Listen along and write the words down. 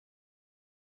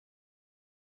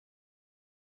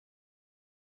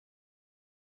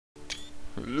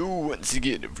Hello once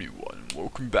again everyone,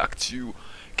 welcome back to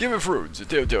Game of Thrones, a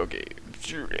Telltale game.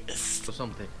 Yes. Or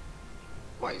something.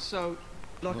 Wait, so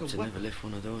like Want a to weapon? never lift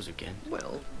one of those again.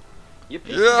 Well, your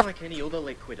piece Yeah. is like any other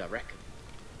liquid, I reckon.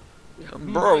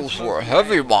 Barrels for a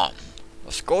heavy one.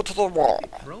 Let's go to the wall.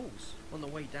 It froze on the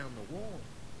way down the wall.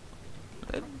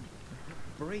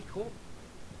 Break up.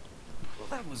 Well,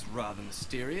 that was rather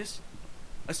mysterious.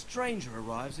 A stranger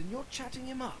arrives and you're chatting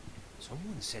him up.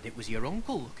 Someone said it was your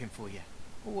uncle looking for you.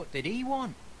 Well, what did he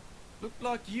want? Looked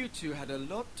like you two had a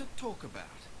lot to talk about.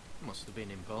 Must have been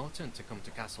important to come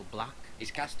to Castle Black. It's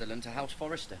Castellan to House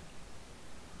Forrester.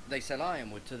 They sell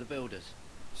ironwood to the builders.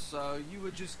 So you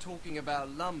were just talking about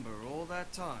lumber all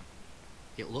that time?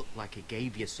 It looked like it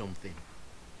gave you something.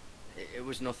 It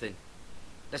was nothing.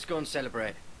 Let's go and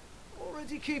celebrate.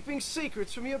 Already keeping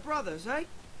secrets from your brothers, eh?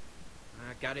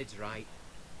 Gared's right.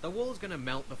 The wall's gonna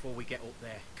melt before we get up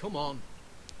there. Come on.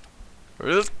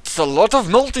 It's a lot of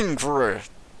melting for a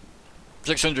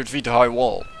 600 feet high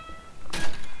wall.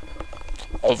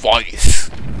 Of ice.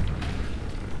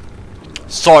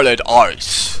 Solid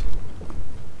ice.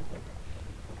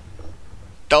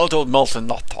 That'll melt in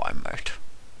that time, mate.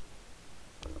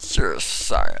 Serious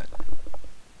saying.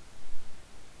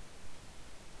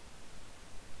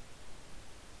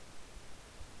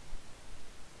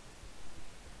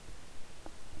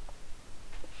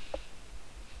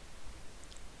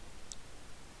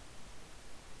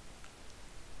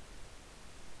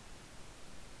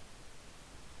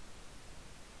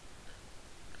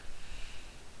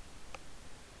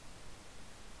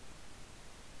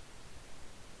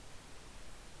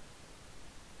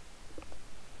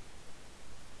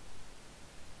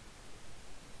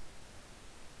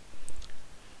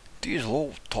 These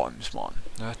old times, man.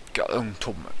 That got on to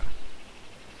me.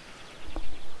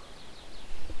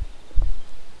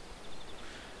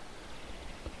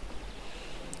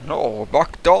 No,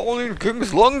 back down in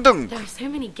King's London. There are so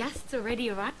many guests already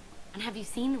arrived. And have you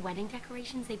seen the wedding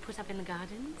decorations they put up in the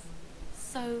gardens?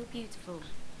 So beautiful.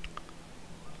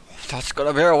 That's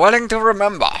gonna be a wedding to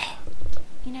remember.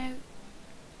 You know,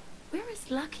 we're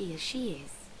as lucky as she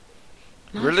is.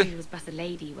 Really? Marjorie was but a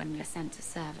lady when we were sent to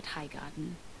serve at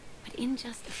Highgarden. But in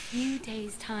just a few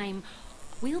days' time,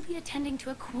 we'll be attending to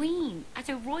a queen at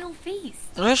a royal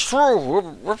feast. That's true.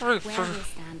 We're pretty Where we're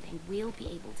standing, we'll be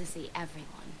able to see everyone.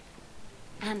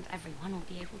 And everyone will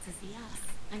be able to see us.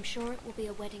 I'm sure it will be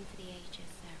a wedding for the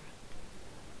ages,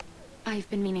 Sarah. I've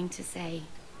been meaning to say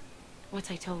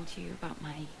what I told you about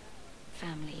my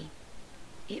family.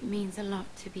 It means a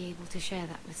lot to be able to share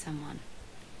that with someone.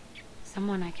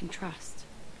 Someone I can trust.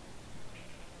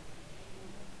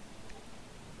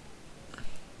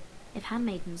 If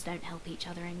handmaidens don't help each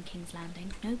other in King's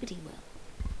Landing, nobody will.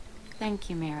 Thank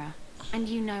you, Mira. And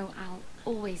you know I'll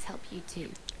always help you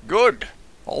too. good.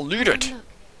 I'll need it. Look,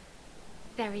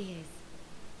 there he is.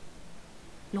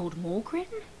 Lord Morgrin?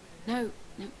 No,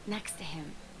 next to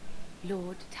him.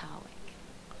 Lord Tarwick.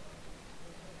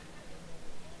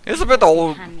 He's a bit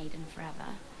old. Handmaiden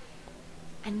forever.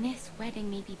 And this wedding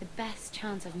may be the best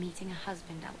chance of meeting a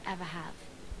husband I'll ever have.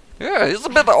 Yeah, he's a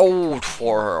bit old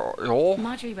for her, you know.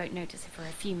 Marjorie won't notice it for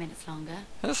a few minutes longer.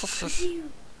 Could You'll-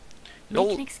 you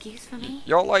make an excuse for me?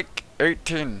 You're like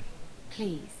 18.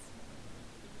 Please.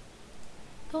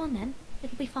 Go on then,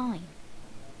 it'll be fine.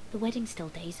 The wedding's still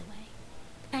days away.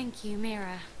 Thank you,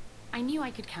 Mira. I knew I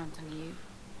could count on you.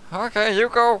 Okay, you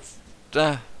go.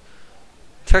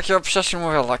 Take your obsession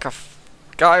with it like a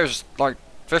guy who's like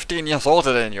 15 years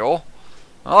older than you.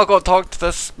 I'll go talk to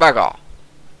this beggar.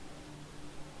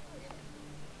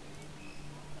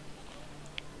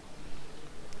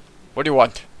 What do you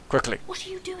want? Quickly. What are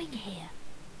you doing here?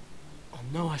 Oh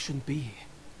no, I shouldn't be here.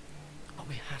 But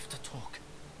we have to talk.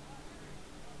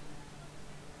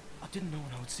 I didn't know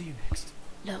when I would see you next.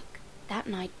 Look, that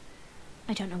night,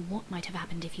 I don't know what might have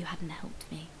happened if you hadn't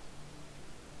helped me.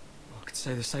 I could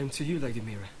say the same to you, Lady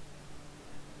Mira.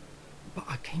 But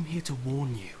I came here to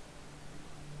warn you.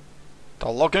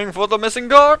 They're looking for the missing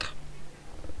guard?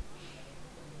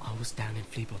 I was down in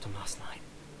Fleabottom last night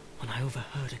when I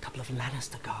overheard a couple of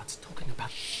Lannister guards talking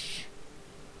about... Shh.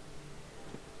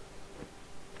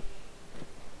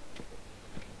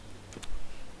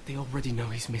 They already know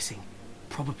he's missing.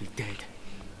 Probably dead.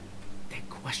 They're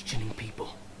questioning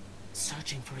people.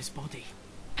 Searching for his body.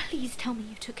 Please tell me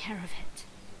you took care of it.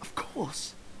 Of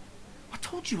course. I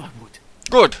told you I would.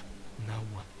 Good. No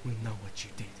one will know what you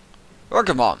did. Oh,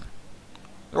 come on.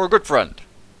 You're a good friend.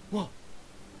 What?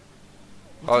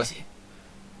 Oh. What is it?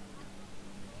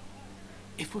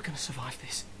 If we're gonna survive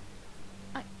this...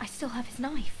 I still have his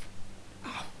knife.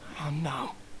 Oh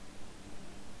no.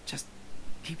 Just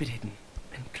keep it hidden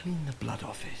and clean the blood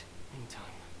off it. Anytime.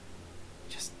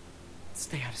 Just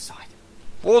stay out of sight.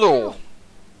 Waddle!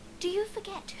 Do you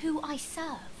forget who I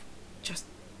serve? Just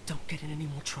don't get in any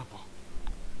more trouble.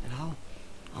 And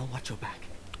I'll watch your back.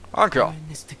 Okay. We're in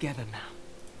this together now.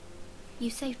 You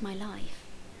saved my life.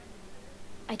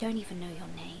 I don't even know your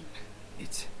name.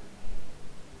 It's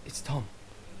Tom.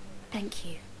 Thank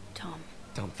you, Tom.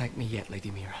 Don't thank me yet,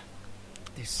 Lady Mira.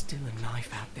 There's still a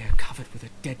knife out there covered with a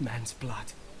dead man's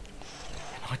blood.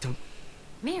 And I don't...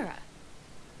 Mira.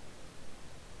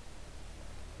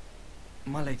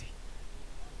 My lady.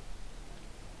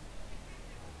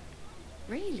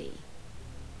 Really?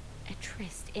 A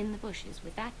tryst in the bushes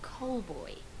with that coal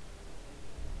boy?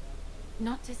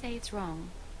 Not to say it's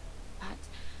wrong, but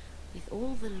with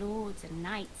all the lords and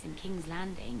knights in King's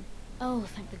Landing... Oh,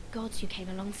 thank the gods you came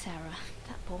along, Sarah.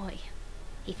 That boy.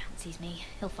 He fancies me.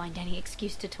 He'll find any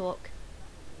excuse to talk.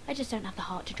 I just don't have the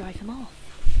heart to drive him off.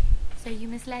 So you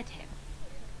misled him?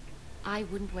 I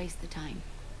wouldn't waste the time.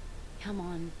 Come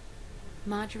on.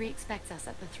 Marjorie expects us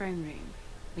at the throne room.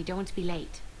 We don't want to be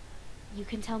late. You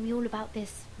can tell me all about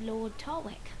this Lord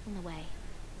Tarwick on the way.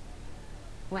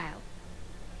 Well...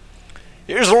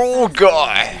 Here's an old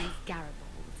guy! His name's Garibaldi,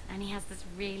 and he has this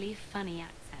really funny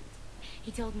accent.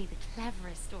 He told me the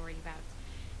cleverest story about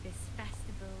this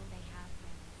festival they have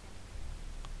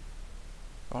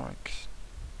when... Alright.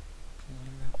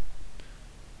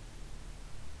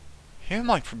 He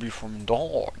might be from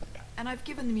Dawn. And I've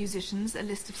given the musicians a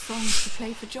list of songs to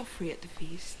play for Joffrey at the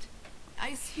feast. I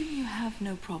assume you have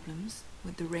no problems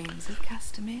with the Rains of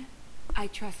Castamere? I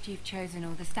trust you've chosen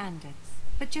all the standards.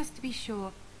 But just to be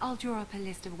sure, I'll draw up a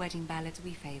list of wedding ballads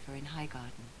we favour in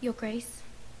Highgarden. Your Grace.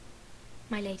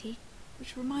 My lady.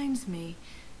 Which reminds me,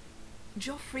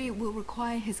 Joffrey will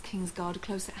require his Kingsguard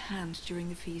close at hand during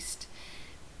the feast.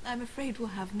 I'm afraid we'll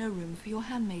have no room for your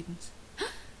handmaidens.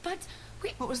 But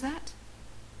we... What was that?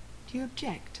 Do you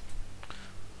object?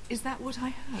 Is that what I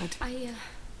heard?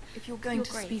 If you're going Your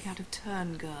to Grace. speak out of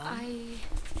turn, girl, I...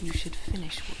 you should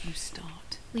finish what you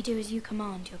start. We do as you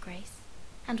command, Your Grace.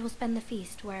 And we'll spend the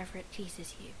feast wherever it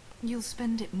pleases you. You'll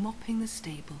spend it mopping the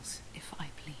stables, if I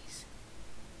please.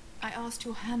 I asked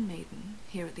your handmaiden,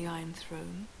 here at the Iron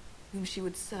Throne, whom she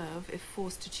would serve if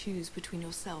forced to choose between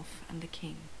yourself and the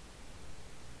king.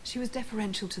 She was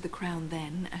deferential to the crown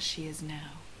then, as she is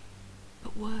now.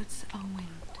 But words are wind.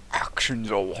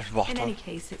 Actions are what In any matter.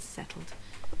 case, it's settled.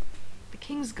 The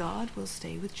King's Guard will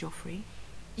stay with Joffrey.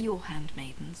 Your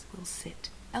handmaidens will sit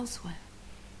elsewhere.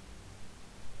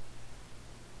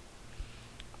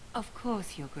 Of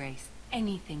course, Your Grace.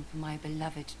 Anything for my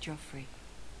beloved Joffrey.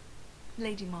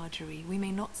 Lady Marjorie, we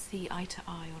may not see eye to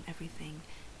eye on everything,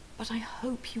 but I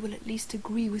hope you will at least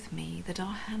agree with me that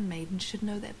our handmaidens should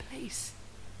know their place.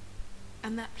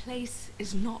 And that place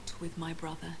is not with my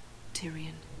brother,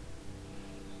 Tyrion.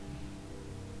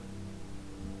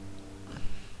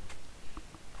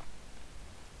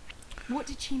 What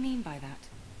did she mean by that?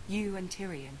 You and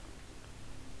Tyrion?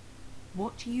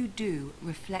 What you do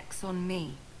reflects on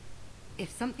me. If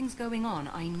something's going on,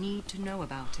 I need to know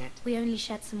about it. We only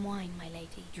shed some wine, my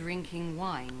lady. Drinking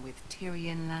wine with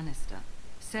Tyrion Lannister.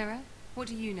 Sarah, what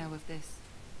do you know of this?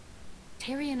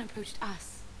 Tyrion approached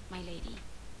us, my lady.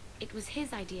 It was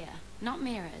his idea, not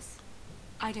Mira's.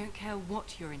 I don't care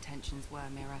what your intentions were,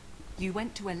 Mira. You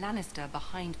went to a Lannister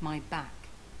behind my back.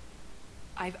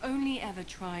 I've only ever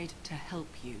tried to help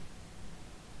you.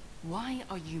 Why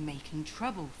are you making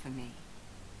trouble for me?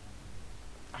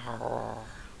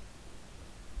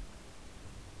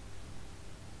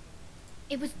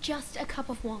 It was just a cup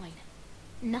of wine.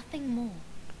 Nothing more.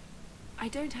 I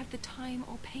don't have the time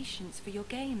or patience for your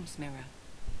games, Mira.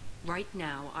 Right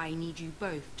now, I need you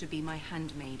both to be my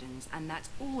handmaidens, and that's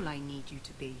all I need you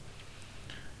to be.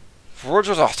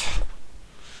 Roger that.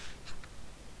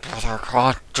 But I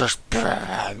can't just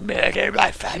murder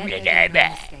my family Let there be name. no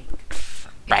mistake.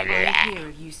 If I hear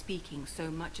of you speaking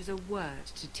so much as a word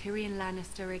to Tyrion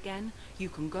Lannister again, you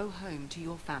can go home to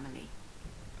your family.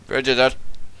 Roger that.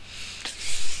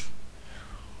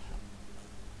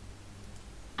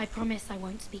 I promise I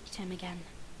won't speak to him again.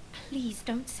 Please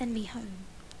don't send me home.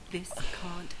 This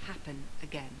can't happen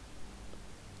again.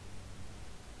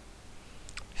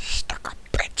 Stuck up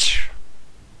bitch.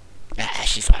 Yeah,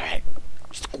 she's alright.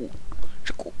 She's cool.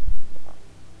 She's cool.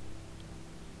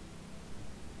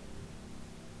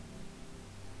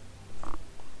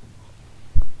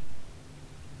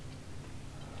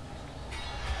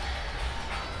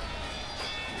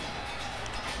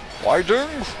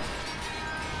 Whiting?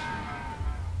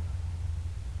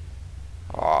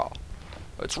 Ah,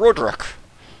 it's Roderick.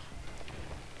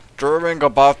 Dreaming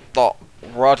about the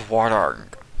Red Wedding.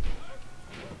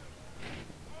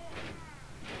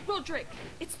 Roderick,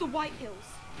 it's the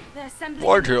Whitehills. They're assembling.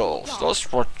 Whitehills,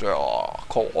 that's what they are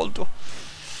called.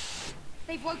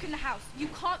 They've woken the house. You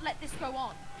can't let this go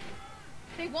on.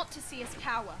 They want to see us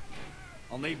cower.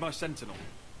 I'll need my sentinel.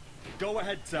 Go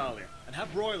ahead, Talia, and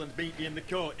have Royland meet me in the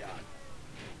courtyard.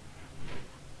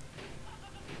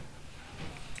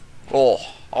 Oh,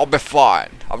 I'll be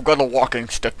fine. I've got a walking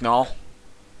stick now.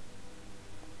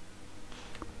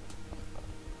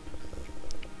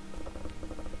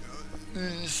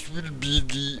 This will be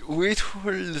the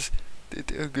whitehills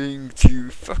that are going to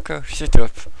fuck our shit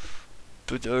up.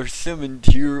 But our summoned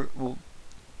here will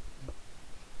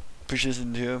push us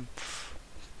in here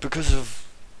because of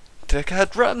the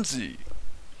cat Ramsey.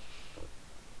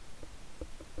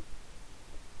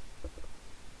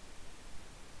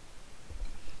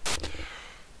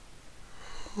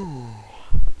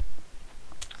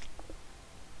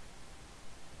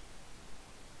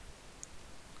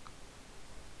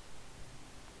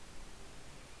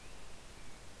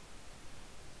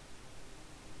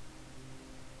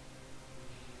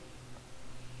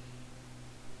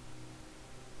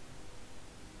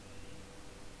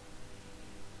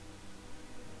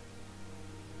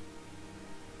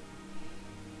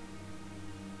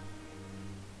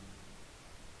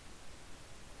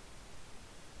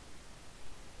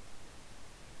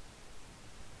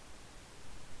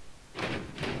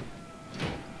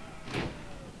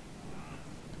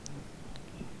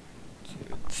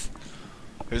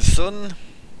 His son?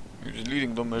 He's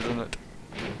leading them, isn't it?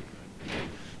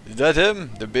 Is that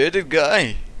him? The bearded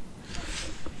guy?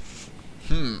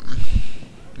 I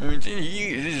mean,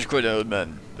 he's quite an old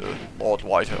man, the Lord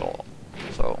Whitehall.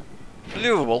 So,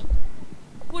 believable.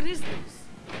 What is this?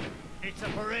 It's a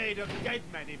parade of dead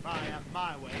men if I have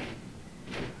my way.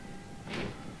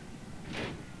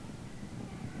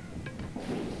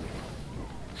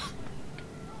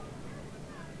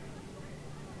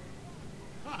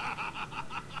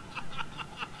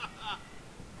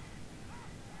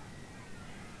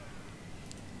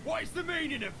 What is the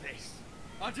meaning of this?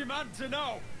 I demand to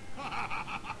know.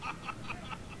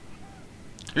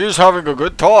 He's having a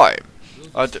good time. Those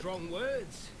are strong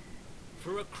words.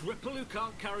 For a cripple who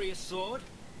can't carry a sword?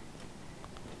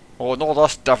 Oh no,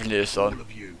 that's definitely his son. All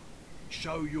of you,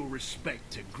 show your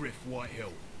respect to Gryff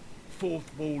Whitehill,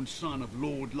 fourth-born son of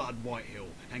Lord Ludd Whitehill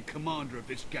and commander of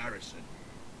this garrison.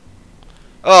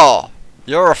 Oh,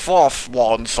 you're a fourth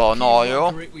one, son, are you?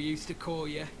 Roderick, we used to call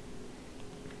you.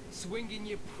 Swinging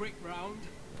your prick round,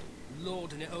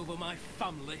 lording it over my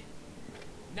family.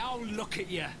 Now look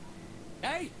at you,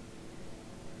 hey?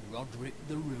 Roderick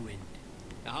the Ruined.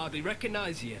 I hardly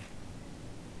recognise you,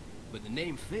 but the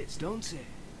name fits, don't it?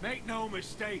 Make no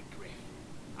mistake, Gryff.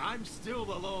 I'm still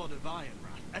the Lord of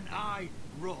Ironwrath, and I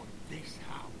run this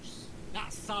house.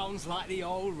 That sounds like the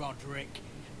old Roderick,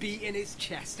 beating his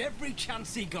chest every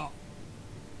chance he got.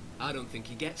 I don't think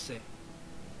he gets it.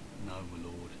 No, my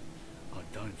lord. I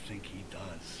don't think he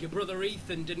does. Your brother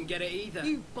Ethan didn't get it either.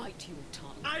 You bite your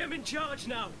tongue. I am in charge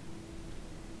now.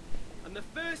 And the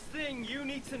first thing you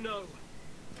need to know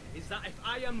is that if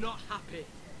I am not happy,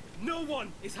 no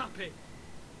one is happy.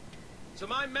 So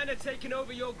my men are taking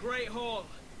over your Great Hall.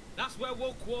 That's where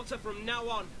we'll quarter from now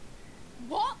on.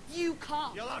 What? You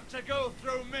can't. You'll have to go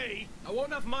through me. I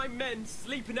won't have my men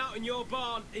sleeping out in your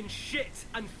barn in shit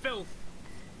and filth.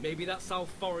 Maybe that's how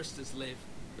foresters live,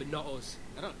 but not us.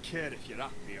 I don't care if you're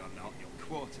happy or not, you'll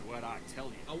quarter where I tell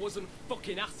you. I wasn't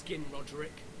fucking asking,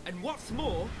 Roderick. And what's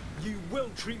more, you will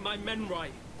treat my men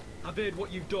right. I've heard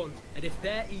what you've done, and if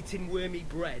they're eating wormy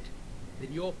bread,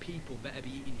 then your people better be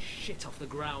eating shit off the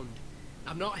ground.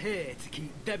 I'm not here to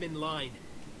keep them in line.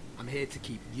 I'm here to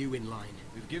keep you in line.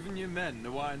 We've given your men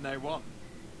the wine they want.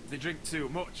 If they drink too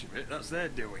much of it, that's their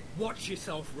doing. Watch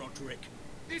yourself, Roderick.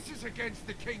 This is against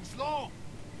the king's law.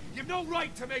 You've no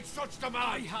right to make such demands.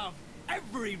 I have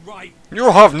every right.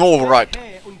 You have no right.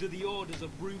 Here under the orders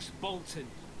of Bruce Bolton,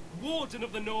 Warden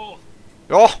of the North.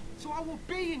 Yeah. So I will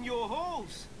be in your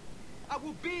halls. I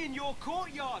will be in your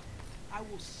courtyard. I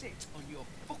will sit on your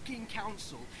fucking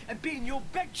council and be in your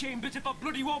bedchambers if I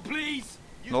bloody well please.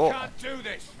 You No. can't do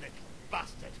this, little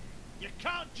bastard. You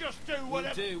can't just do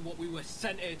whatever. We'll do what we were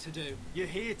sent here to do. You're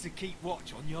here to keep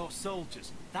watch on your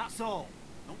soldiers, that's all.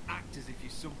 Don't act as if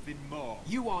you're something more.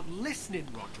 You aren't listening,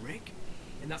 Roderick.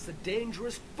 And that's a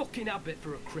dangerous fucking habit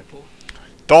for a cripple.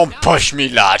 Don't push me,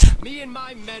 lad. Me and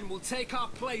my men will take our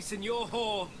place in your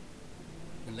hall.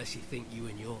 Unless you think you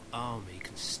and your army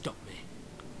can stop me.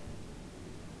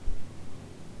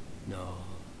 No,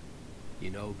 you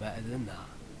know better than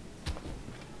that.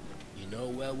 You know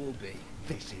where we'll be.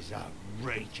 This is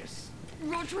outrageous.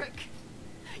 Roderick,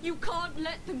 you can't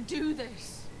let them do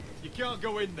this. You can't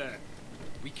go in there.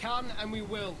 We can and we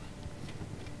will.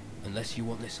 Unless you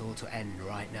want this all to end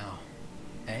right now.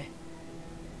 Eh?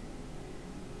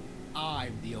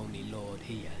 I'm the only lord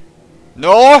here.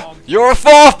 No! You're a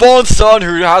fourth-born son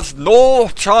who has no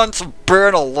chance of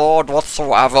being a lord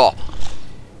whatsoever.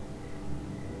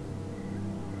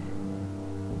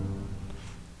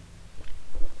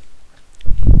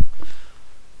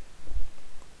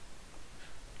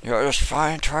 You're just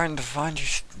fine trying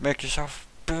to make yourself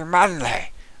be manly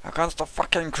against a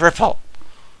fucking cripple.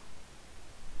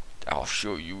 I'll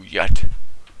show you yet.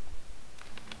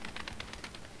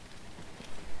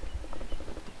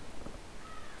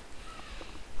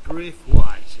 Gryff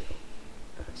Whitehall.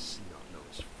 That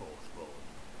snot-nosed fourth-born.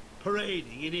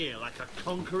 Parading in here like a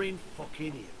conquering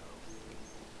fucking hero.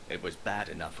 It was bad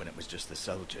enough when it was just the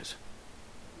soldiers.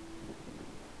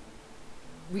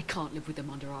 We can't live with them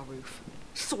under our roof,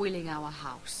 soiling our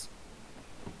house.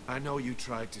 I know you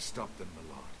tried to stop them, my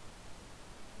lord.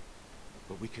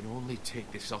 But we can only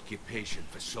take this occupation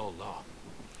for so long.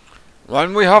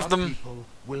 When we have Our them... people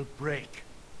will break.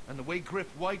 And the way Gryff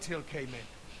Whitehall came in.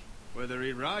 Whether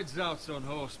he rides out on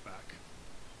horseback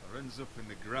or ends up in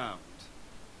the ground,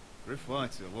 Gryff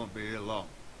Whitehall won't be here long.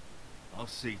 I'll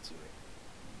see to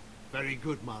it. Very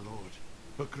good, my lord.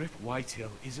 But Gryff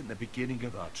Whitehall isn't the beginning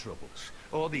of our troubles,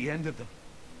 or the end of them.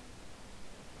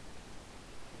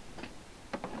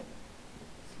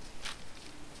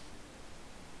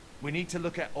 We need to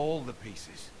look at all the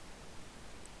pieces.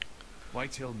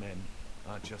 Whitehall men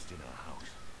aren't just in our house.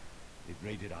 They've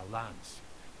raided our lands,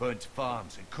 burnt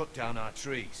farms and cut down our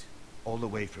trees. All the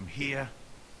way from here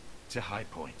to High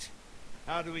Point.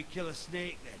 How do we kill a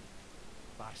snake then?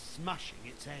 By smashing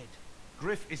its head.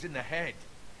 Gryff isn't the head.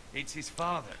 It's his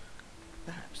father.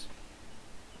 Perhaps.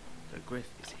 So Gryff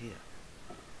is here.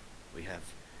 We have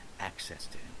access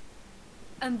to him.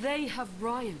 And they have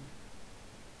Ryan.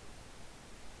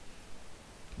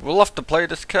 We'll have to play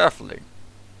this carefully.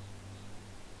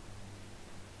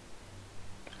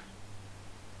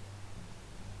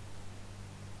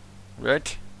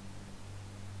 Right?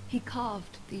 He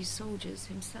carved these soldiers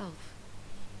himself.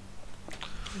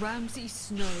 Ramsay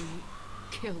Snow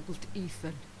killed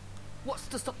Ethan. What's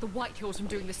to stop the Whitehills from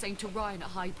doing the same to Ryan at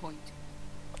High Point?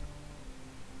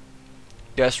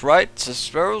 Guess right, I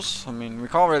suppose. I mean, we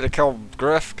can't really kill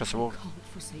Gryff because we'll... Can't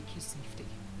forsake his safety.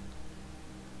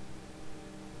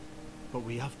 But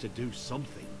we have to do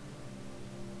something.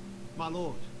 My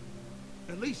lord,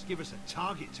 at least give us a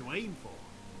target to aim for.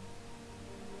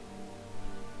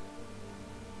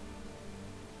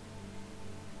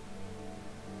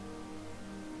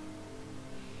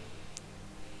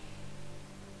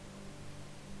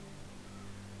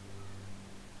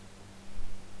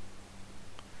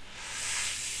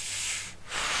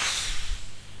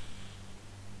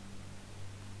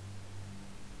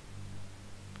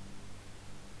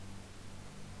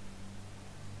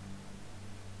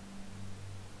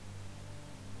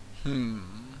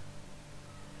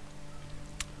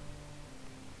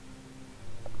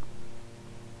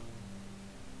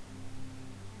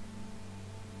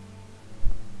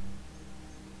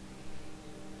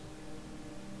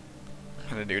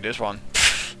 I'm gonna do this one.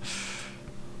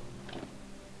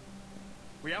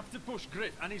 We have to push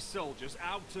Gryff and his soldiers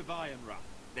out of Ironwrath.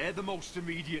 They're the most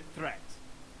immediate threat.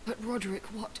 But Roderick,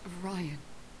 what of Ryan?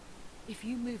 If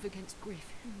you move against Gryff,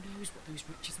 who knows what those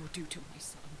riches will do to my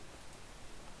son?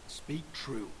 Speak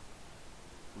true.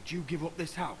 Would you give up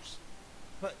this house?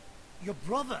 But your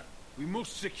brother... We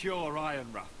must secure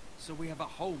Ironwrath, so we have a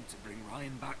home to bring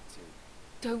Ryan back to.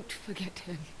 Don't forget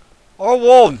him. I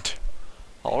won't.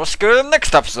 I'll just go to the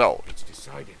next episode. It's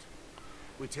decided.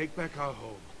 We take back our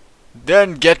home.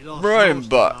 Then get We lost Ryan most of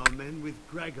back. our men with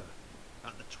Gregor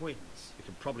at the Twins. We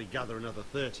can probably gather another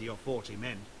 30 or 40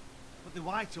 men. But the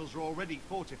Whitehills are already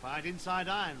fortified inside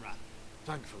Ironwrath.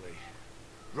 Thankfully,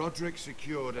 Roderick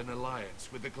secured an alliance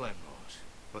with the Glenmores.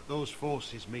 But those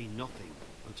forces mean nothing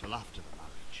until after the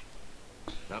marriage.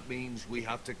 That means we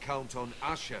have to count on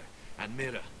Asher and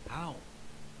Mira. How?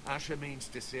 Asher means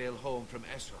to sail home from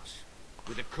Essos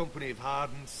with a company of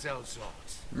hardened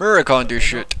sellswords. Mira can't do They're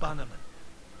shit. not bannermen.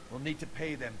 We'll need to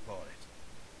pay them for it.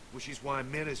 Which is why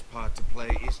Mira's part to play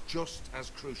is just as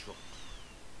crucial.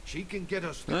 She can get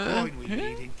us the coin we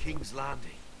need in King's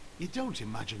Landing. You don't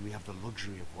imagine we have the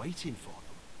luxury of waiting for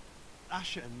them.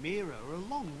 Asher and Mira are a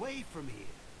long way from here.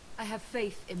 I have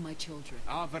faith in my children.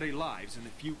 Our very lives and the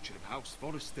future of House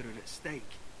Forrester are at stake.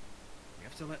 We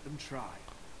have to let them try.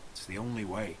 It's the only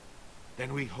way.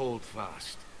 Then we hold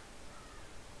fast.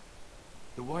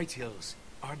 The Whitehills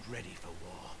aren't ready for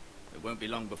war. It won't be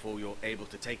long before you're able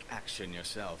to take action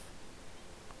yourself.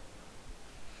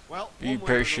 Well, Be one way or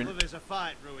patient. another, there's a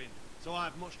fight brewing. so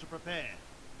I've much to prepare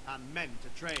and men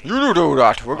to train. You do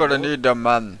that. We're gonna need them,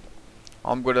 man.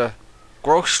 I'm gonna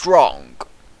grow strong.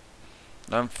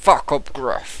 Then fuck up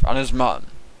Gryff and his man.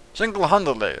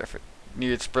 Single-handedly if it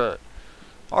needs be.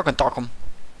 I can talk him.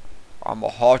 I'm a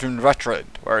hardened veteran,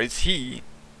 whereas he,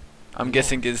 I'm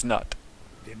guessing, is not.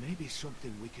 There may be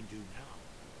something we can do now.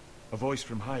 A voice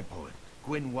from High Point,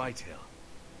 Gwyn Whitehill.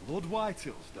 Lord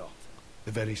Whitehill's daughter.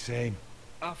 The very same.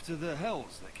 After the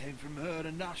hells that came from her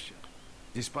and Asher.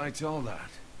 Despite all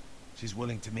that, she's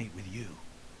willing to meet with you.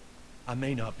 I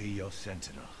may not be your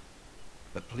sentinel,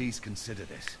 but please consider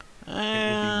this. It would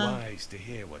be wise to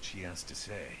hear what she has to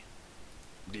say.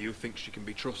 Do you think she can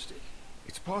be trusted?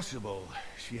 It's possible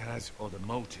she has other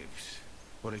motives,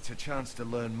 but it's a chance to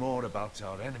learn more about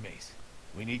our enemies.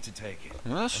 We need to take it.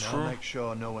 That's and true. I'll make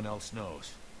sure no one else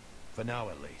knows. For now,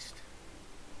 at least.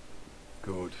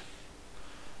 Good.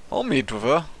 I'll meet with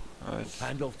her. We'll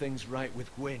handle things right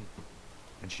with Gwyn,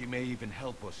 and she may even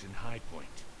help us in High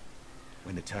Point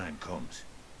when the time comes.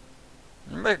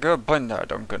 Make a good point there,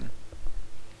 Duncan.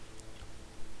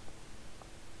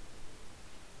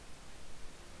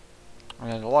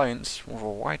 An alliance with a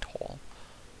Whitehall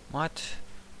might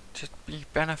just be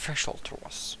beneficial to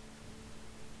us.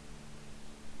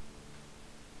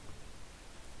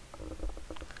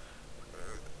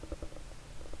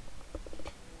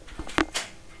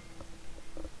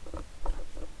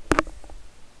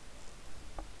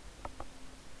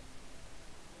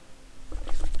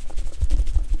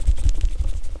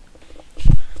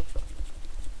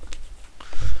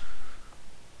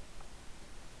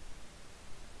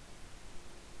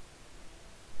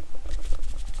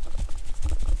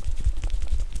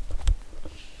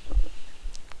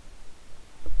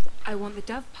 I want the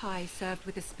dove pie served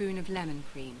with a spoon of lemon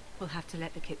cream. We'll have to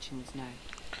let the kitchens know.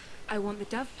 I want the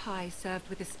dove pie served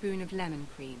with a spoon of lemon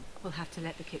cream. We'll have to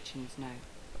let the kitchens know.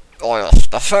 Oh yes,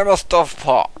 the famous dove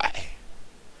pie.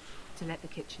 To let the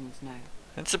kitchens know.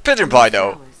 It's a pigeon pie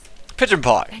though. Pigeon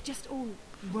pie. They're just all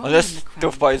wrong in Unless the crown.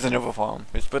 dove pie is another farm.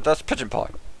 But that's pigeon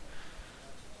pie.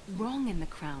 Wrong in the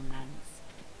Crown Lands.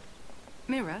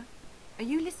 Mirror, are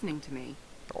you listening to me?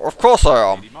 Of course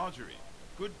I am. Lady Marjorie,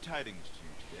 good tidings to you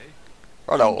today.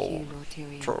 Hello. Thank you, Lord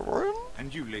Tyrion. Children?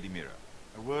 And you, Lady Mira.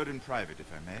 A word in private,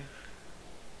 if I may.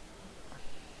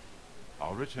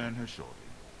 I'll return her shortly.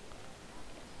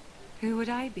 Who would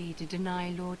I be to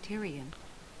deny Lord Tyrion?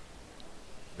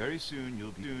 Very soon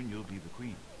you'll be the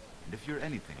queen. And if you're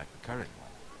anything like the current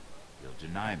one, you'll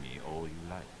deny me all you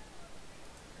like.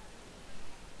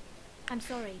 I'm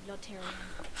sorry, Lord Tyrion,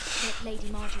 but Lady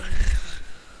Marjorie.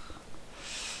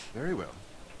 Very well.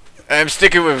 I'm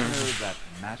sticking with... You know that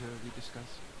matter we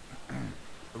discussed?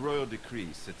 A royal decree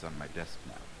sits on my desk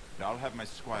now. And I'll have my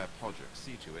squire Podrick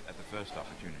see to it at the first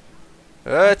opportunity.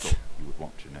 I thought you would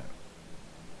want to know.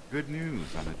 Good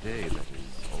news on a day that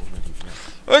is already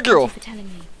blessed. Thank you for telling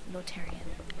me, Lord Tyrion.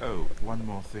 Oh, one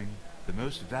more thing. The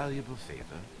most valuable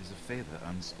favor is a favor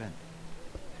unspent.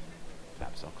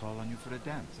 Perhaps I'll call on you for a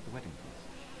dance at the wedding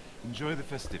feast. Enjoy the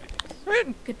festivities.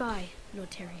 Goodbye,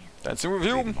 Lord Tyrion. Dancing with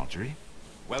you. Lady Marjorie,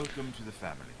 welcome to the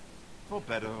family. For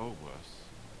better or worse.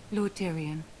 Lord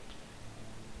Tyrion.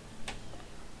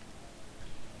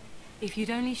 If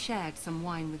you'd only shared some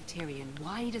wine with Tyrion,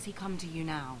 why does he come to you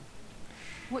now?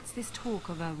 What's this talk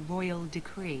of a royal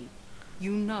decree?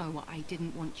 You know I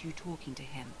didn't want you talking to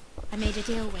him. I made a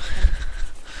deal with him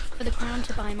for the crown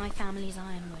to buy my family's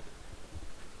ironwood.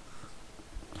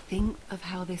 Think of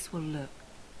how this will look.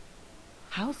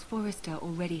 House Forrester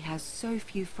already has so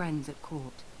few friends at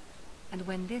court. And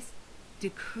when this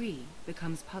decree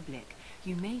becomes public,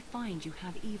 you may find you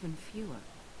have even fewer.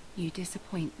 You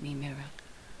disappoint me, Mira.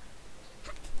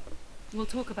 We'll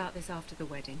talk about this after the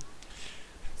wedding.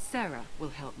 Sarah will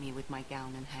help me with my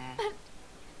gown and hair.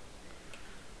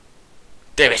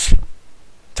 Damn it.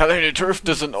 Telling the truth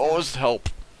doesn't always help.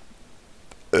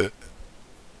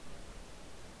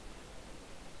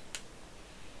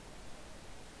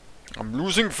 I'm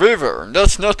losing favor, and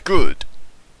that's not good.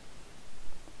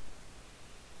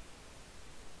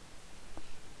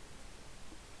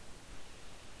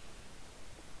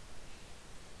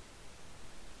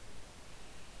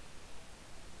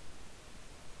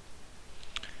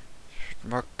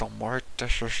 Make the right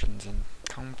decisions and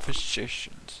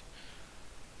conversations.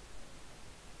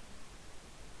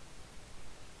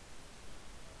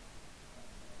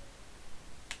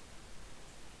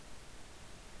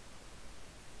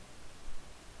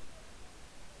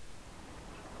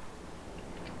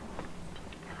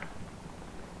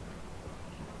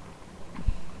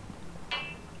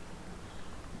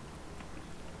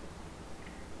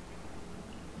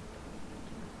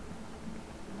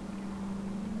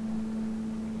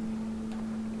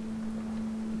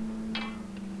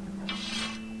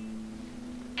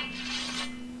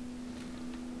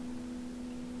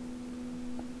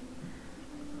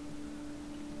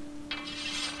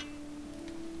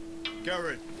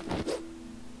 Garrett.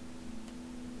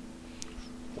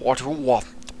 What do you want?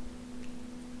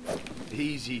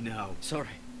 Easy now. Sorry.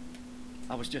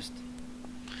 I was just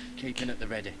keeping at the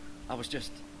ready.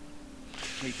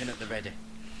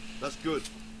 That's good.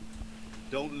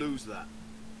 Don't lose that.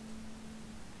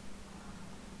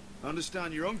 I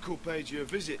understand your uncle paid you a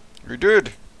visit. You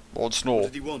did. Lord Snow. What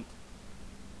did he want?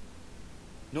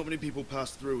 Not many people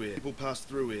pass through here.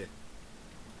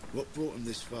 What brought him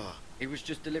this far? He was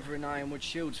just delivering ironwood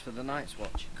shields for the Night's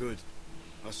Watch. Good.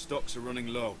 Our stocks are running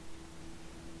low.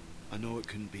 I know it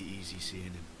couldn't be easy seeing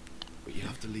him, but you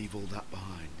have to leave all that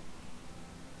behind.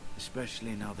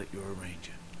 Especially now that you're a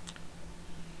ranger.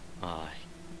 Aye.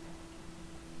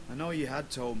 I know you had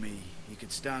told me you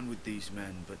could stand with these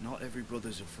men, but not every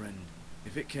brother's a friend,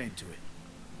 if it came to it.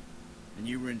 And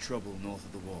you were in trouble north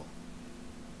of the wall.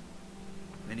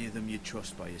 Many of them you'd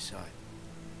trust by your side.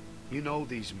 You know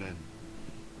these men.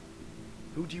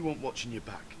 Who do you want watching your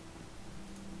back?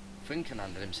 Finn can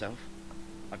handle himself.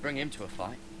 I bring him to a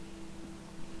fight.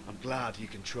 I'm glad you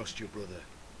can trust your brother.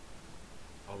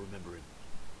 I'll remember him.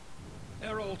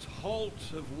 Errol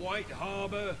Holt of White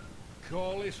Harbour,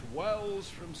 Corliss Wells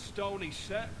from Stony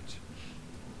Sept.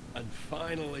 And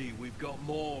finally, we've got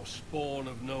more spawn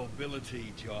of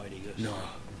nobility joining us. No.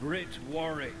 Britt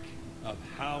Warwick of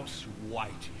House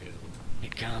Whitehill.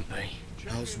 It can't be.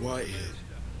 House Whitehill.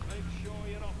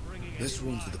 This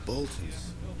one's for the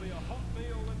Boltons.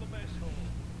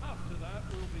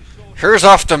 Here's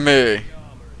after me.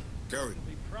 Garrett.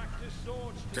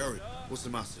 Garrett, what's the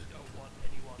matter?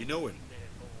 You know him?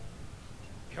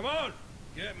 Come on,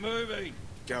 get moving.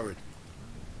 Garrett,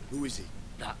 who is he?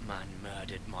 That man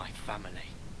murdered my family.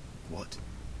 What?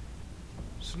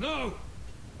 Snow!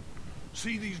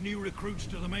 See these new recruits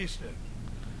to the Maester?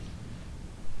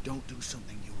 Don't do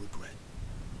something you'll regret.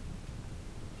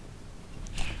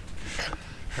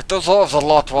 It deserves a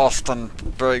lot worse than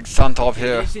being sent off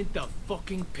here. It isn't the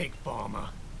fucking pig farmer.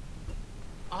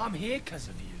 I'm here because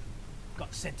of you.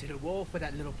 Got sent to the wall for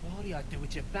that little party I do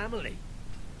with your family.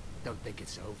 Don't think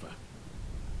it's over.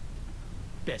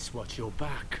 Best watch your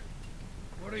back.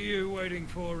 What are you waiting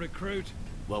for, recruit?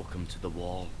 Welcome to the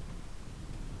wall,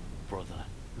 brother.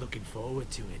 Looking forward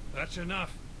to it. That's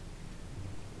enough.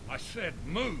 I said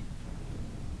move.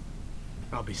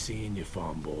 I'll be seeing you,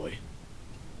 farm boy.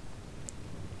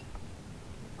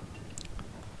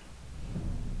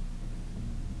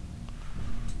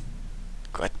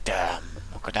 God damn,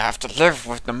 I'm gonna have to live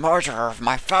with the murderer of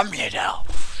my family now.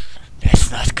 That's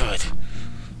not good.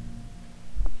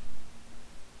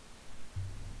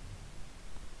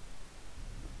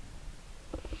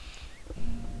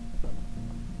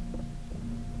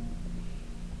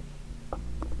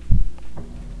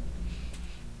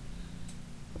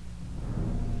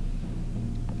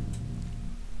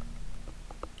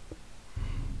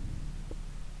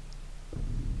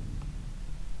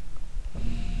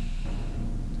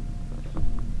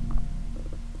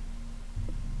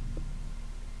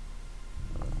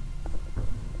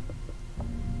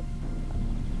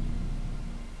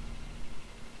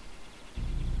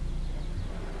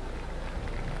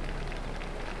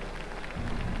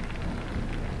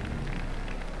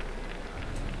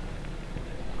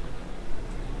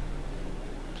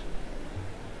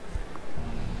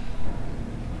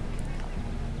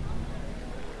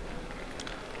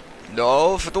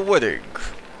 Now for the wedding.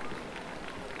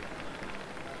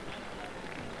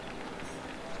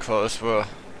 Because we're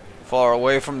far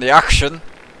away from the action.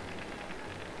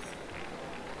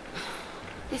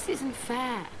 This isn't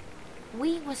fair.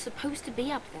 We were supposed to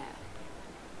be up there.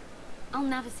 I'll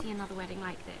never see another wedding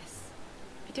like this.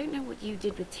 I don't know what you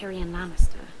did with Tyrion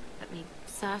Lannister that made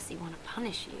Cersei want to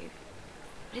punish you,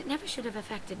 but it never should have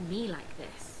affected me like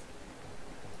this.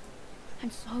 I'm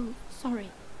so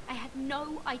sorry. I had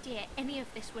no idea any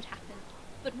of this would happen.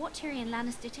 But what Tyrion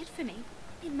Lannister did for me,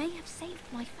 it may have saved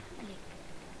my family.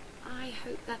 I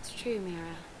hope that's true,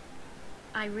 Mira.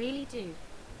 I really do.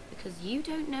 Because you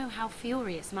don't know how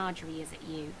furious Marjorie is at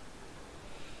you.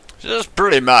 She's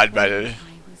pretty mad about it.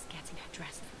 I was getting her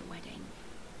dressed for the wedding.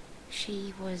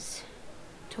 She was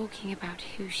talking about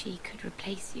who she could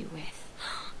replace you with.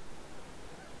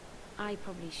 I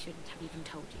probably shouldn't have even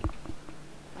told you.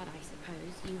 But I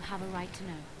suppose you have a right to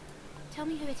know. Tell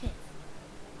me who it is.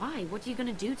 Why? What are you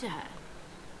going to do to her?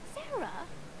 Sarah?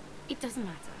 It doesn't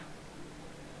matter.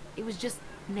 It was just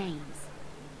names.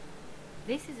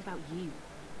 This is about you.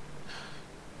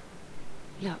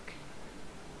 Look.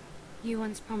 You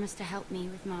once promised to help me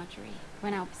with Marjorie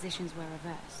when our positions were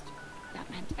reversed. That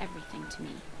meant everything to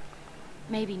me.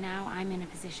 Maybe now I'm in a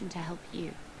position to help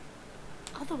you.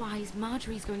 Otherwise,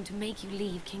 Marjorie's going to make you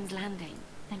leave King's Landing.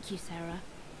 Thank you, Sarah.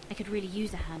 I could really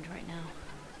use a hand right now.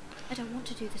 I don't want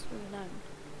to do this all alone.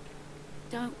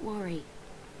 Don't worry.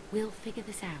 We'll figure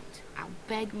this out. I'll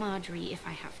beg Marjorie if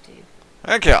I have to.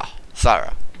 Thank you,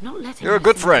 Sarah. I'm not letting You're a her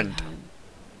good send you friend. home.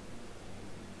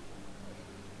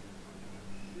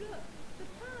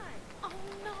 Oh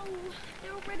no!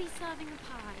 They're already serving the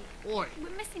pie. Oi.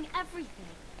 We're missing everything.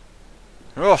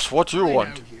 Yes, what you I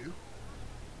want? know you.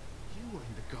 You were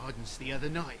in the gardens the other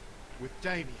night with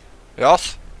Damien.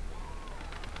 Yes?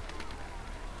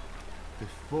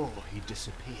 Before he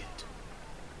disappeared.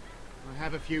 I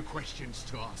have a few questions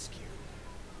to ask you.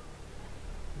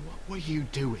 What were you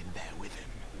doing there with him?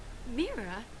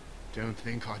 Mira? Don't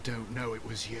think I don't know it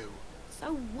was you.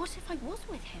 So what if I was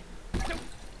with him?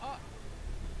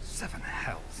 Seven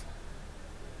hells.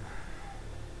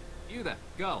 You there,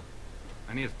 girl.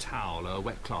 I need a towel or a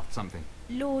wet cloth, something.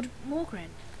 Lord Morgren.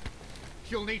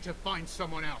 You'll need to find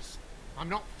someone else. I'm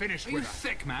not finished Are with you her.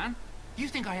 sick, man? You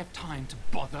think I have time to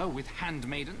bother with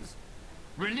handmaidens?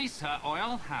 Release her, or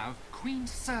I'll have Queen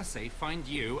Cersei find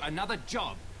you another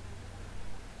job.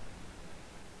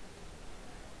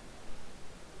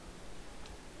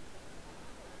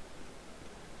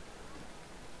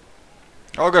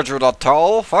 I'll get you that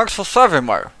towel. Thanks for saving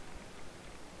me.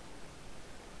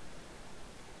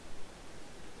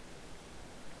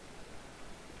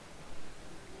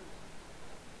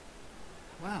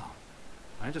 Well,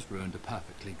 I just ruined a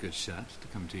perfectly good shirt to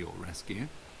come to your rescue.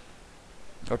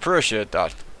 Appreciate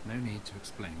that. No need to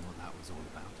explain what that was all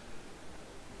about.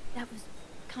 That was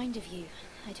kind of you.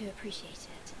 I do appreciate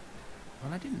it.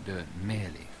 Well, I didn't do it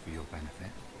merely for your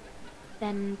benefit.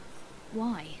 Then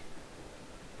why?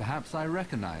 Perhaps I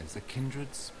recognize a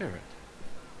kindred spirit.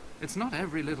 It's not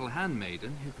every little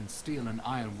handmaiden who can steal an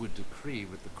ironwood decree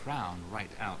with the crown right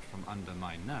out from under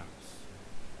my nose.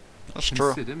 That's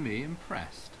true. Consider me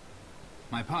impressed.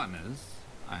 My partners,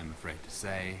 I'm afraid to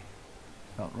say,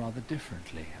 felt rather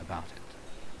differently about it.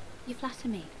 You flatter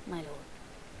me, my lord.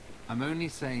 I'm only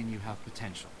saying you have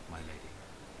potential, my lady.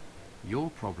 Your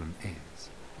problem is,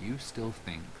 you still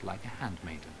think like a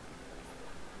handmaiden.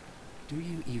 Do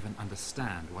you even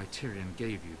understand why Tyrion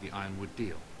gave you the Ironwood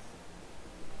deal?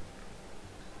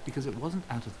 Because it wasn't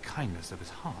out of the kindness of his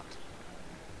heart.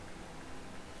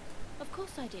 Of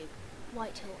course I do.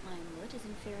 Whitehall Ironwood is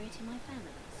inferior to my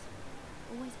family's.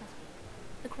 Always has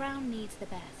been. The crown needs the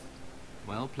best.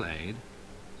 Well played,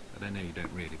 but I know you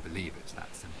don't really believe it's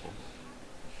that simple.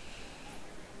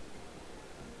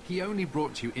 He only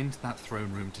brought you into that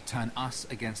throne room to turn us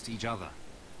against each other,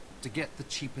 to get the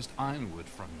cheapest ironwood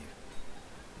from you.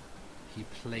 He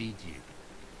played you.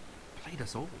 Played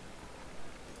us all.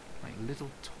 Like little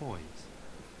toys.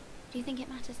 Do you think it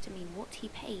matters to me what he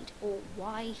paid or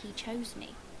why he chose me?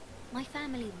 My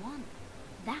family won.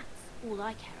 That's all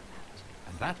I care about.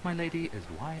 And that, my lady, is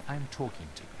why I'm talking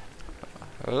to you.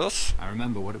 Yes? I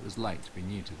remember what it was like to be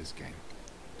new to this game.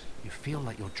 You feel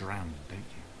like you're drowning, don't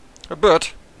you? A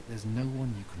bit. There's no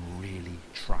one you can really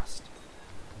trust.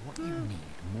 What you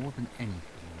need, more than anything,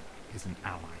 is an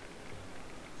ally.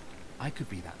 I could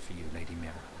be that for you, Lady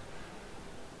Mira.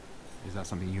 Is that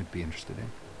something you'd be interested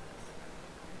in?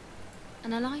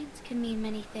 An alliance can mean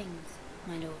many things,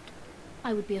 my lord.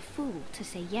 I would be a fool to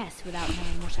say yes without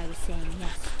knowing what I was saying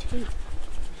yes to.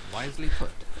 Wisely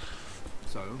put.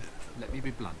 So, let me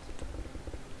be blunt.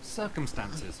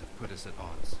 Circumstances have put us at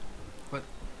odds. But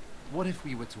what if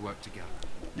we were to work together?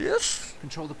 Yes?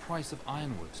 Control the price of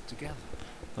ironwood together.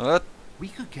 What? We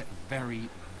could get very,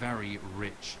 very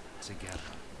rich together.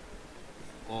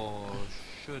 Or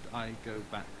should I go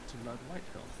back to Lord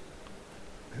Whitehall,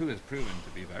 who has proven to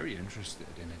be very interested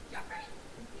in it?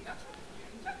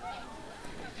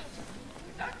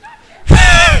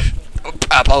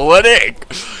 Papa wedding!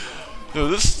 No,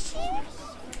 this...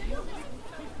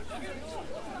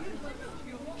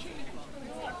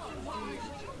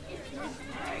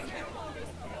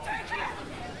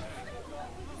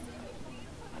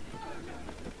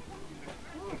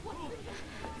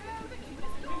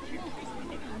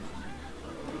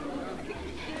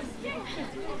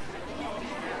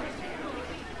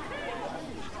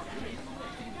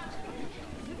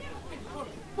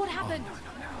 What happened?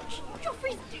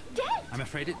 Joffrey's dead! I'm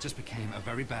afraid it just became a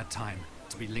very bad time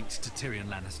to be linked to Tyrion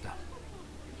Lannister.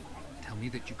 Tell me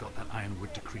that you got that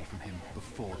ironwood decree from him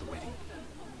before the wedding.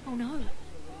 Oh no.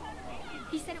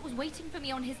 He said it was waiting for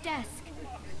me on his desk.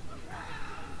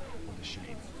 What a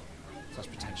shame. Such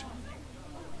potential.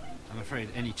 I'm afraid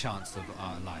any chance of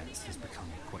our alliance has become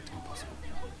quite impossible.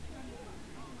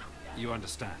 You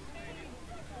understand,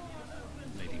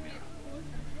 Lady Mira?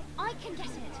 I can get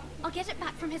it. I'll get it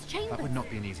back from his chambers. That would not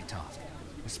be an easy task,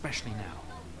 especially now.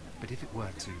 But if it were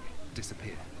to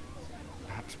disappear,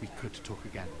 perhaps we could talk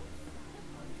again.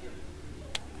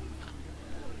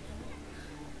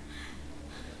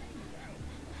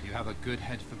 You have a good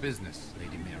head for business,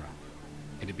 Lady Mira.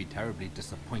 It'd be terribly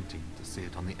disappointing to see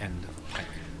it on the end of a peg.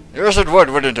 Yes, it would,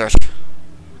 wouldn't it?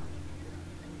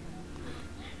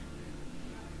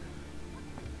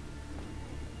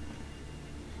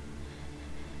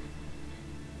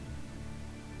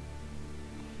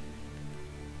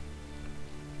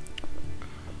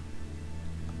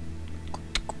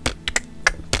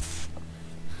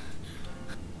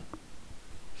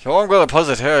 So I'm gonna pause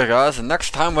it here, guys, and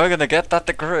next time we're gonna get that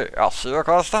degree. I'll see you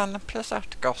guys then. Peace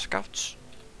out, Girl Scouts.